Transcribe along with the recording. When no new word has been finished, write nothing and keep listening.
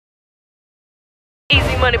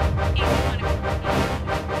money.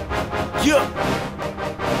 Yeah.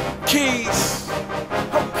 Keyz.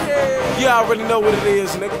 Okay. You already know what it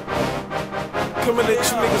is, nigga. Coming at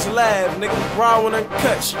you niggas live, nigga. Raw and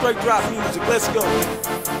uncut, straight drop music. Let's go.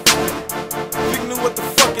 You knew what the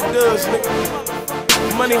fuck it does, nigga.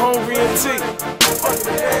 Money hungry and T.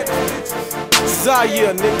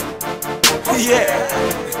 Zaya, nigga.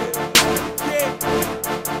 Yeah.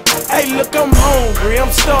 Hey, look, I'm hungry, I'm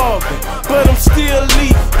starving, but I'm still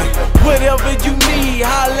leaving. Whatever you need,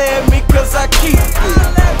 holla at me, cause I keep it.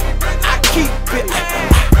 I keep it.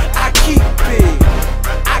 I keep it.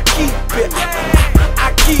 I keep it.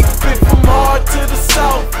 I keep it from hard to the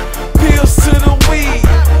south, pills to the weed.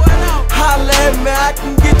 Holla at me, I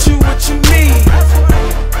can get you what you need.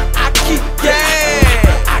 I keep,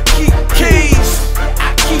 yeah. I keep Keyz.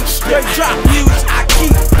 I keep straight drop music. I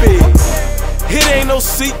keep it. It ain't no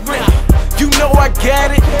secret, you know I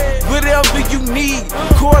got it. Whatever you need,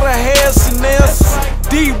 quarter hairs and answers.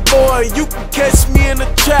 D-boy, you can catch me in the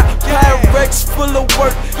trap. Pyrex full of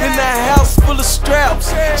work, in the house full of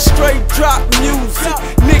straps. Straight drop music,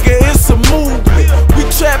 nigga, it's a movement. We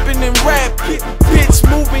trapping and rapping, bitch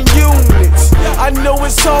moving units. I know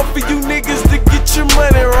it's hard for you niggas to get your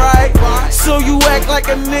money right, so you act like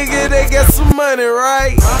a nigga that got some money,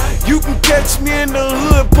 right? You can catch me in the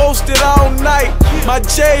hood, posted all night. My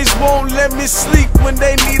J's won't let me sleep when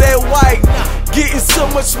they need that white. Getting so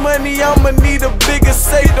much money, I'ma need a bigger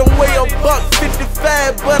safe. Don't weigh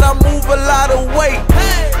 $1.55, but I move a lot of weight.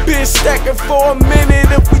 Been stacking for a minute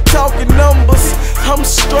if we talking numbers. I'm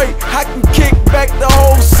straight, I can kick back the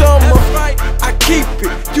whole summer. I keep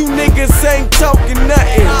it, you niggas ain't talking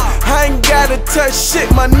nothing. I ain't gotta touch shit,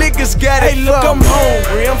 my niggas got it. Hey, look, I'm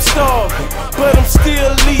hungry, I'm starving, but I'm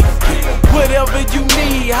still leaving. Whatever you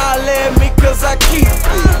need, holla at me, cause I keep it.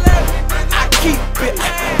 I keep it.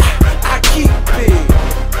 I keep it.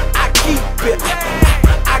 I keep it.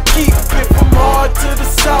 I keep it from hard to the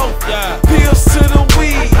south, pills to the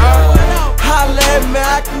weed. Holla at me,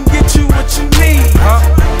 I can get you what you need.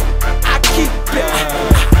 I keep it.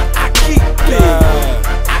 I keep it.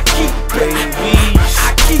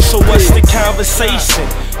 I keep it. So what's the conversation?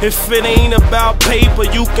 If it ain't about paper,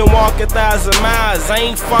 you can walk 1,000 miles. I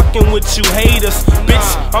ain't fucking with you haters.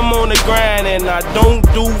 Bitch, I'm on the grind and I don't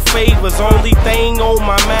do favors. Only thing on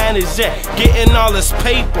my mind is getting all this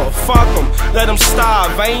paper. Fuck them, let them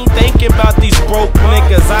starve. I ain't thinking about these broke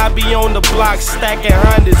niggas. I be on the block stacking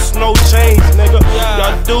hundreds, no change, nigga.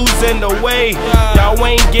 Y'all dudes in the way, y'all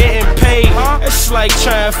ain't getting paid. It's like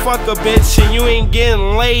trying to fuck a bitch and you ain't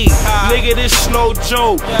getting laid. Nigga, this no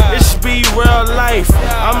joke, this be real life.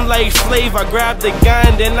 I'm like Flav, I grab the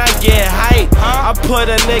gun, then I get hype. I put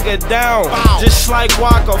a nigga down, just like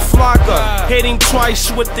Waka Flocka. Hit him twice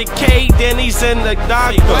with the K, then he's in the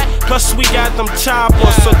doctor. Plus we got them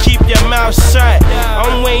choppers, so keep your mouth shut.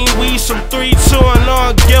 I'm Wayne Weeds from 3-2 and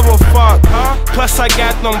I don't give a fuck. Plus I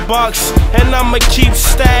got them bucks, and I'ma keep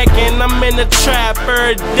stacking. I'm in the trap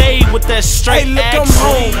every day with that straight action. Hey, look,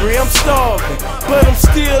 I'm hungry, I'm starving, but I'm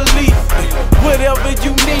still leaving. Whatever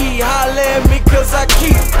you need, holla at me, cause I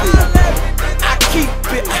keep it.